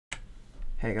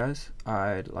Hey guys,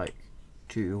 I'd like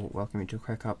to welcome you to a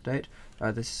quick update.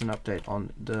 This is an update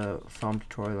on the farm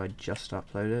tutorial I just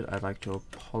uploaded. I'd like to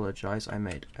apologize, I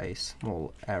made a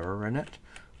small error in it,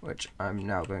 which I'm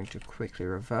now going to quickly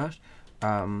revert.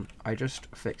 I just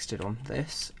fixed it on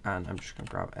this, and I'm just going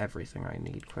to grab everything I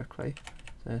need quickly.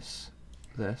 This,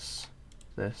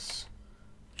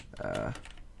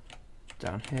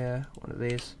 down here, one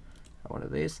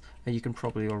of these, and you can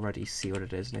probably already see what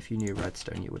it is, and if you knew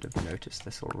redstone you would have noticed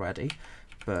this already.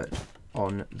 But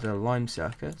on the lime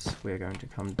circuits we're going to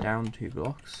come down 2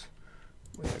 blocks,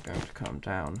 we are going to come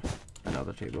down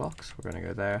another 2 blocks, we're going to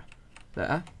go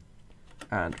there,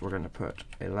 and we're going to put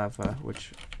a lever,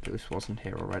 which this wasn't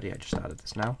here already, I just added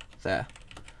this now, there.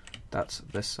 That's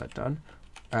this side done,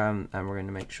 and we're going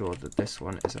to make sure that this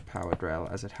one is a powered rail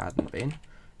as it hadn't been.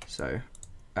 So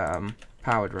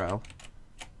powered rail,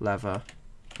 lever,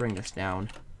 bring this down,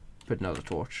 put another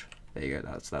torch, there you go,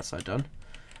 that's that side done.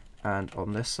 And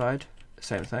on this side,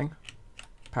 same thing,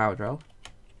 powered rail,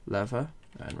 lever,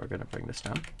 and we're going to bring this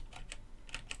down.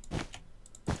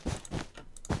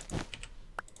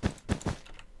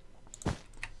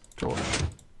 Torch,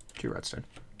 2 redstone.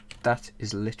 That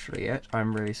is literally it.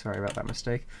 I'm really sorry about that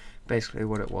mistake. Basically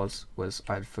what it was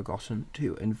I'd forgotten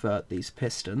to invert these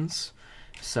pistons,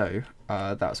 so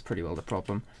that's pretty well the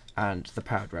problem, and the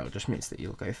powered rail just means that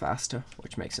you'll go faster,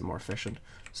 which makes it more efficient.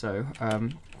 So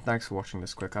thanks for watching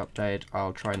this quick update.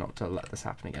 I'll try not to let this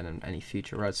happen again in any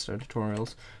future redstone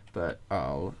tutorials, but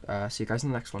I'll see you guys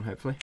in the next one, hopefully.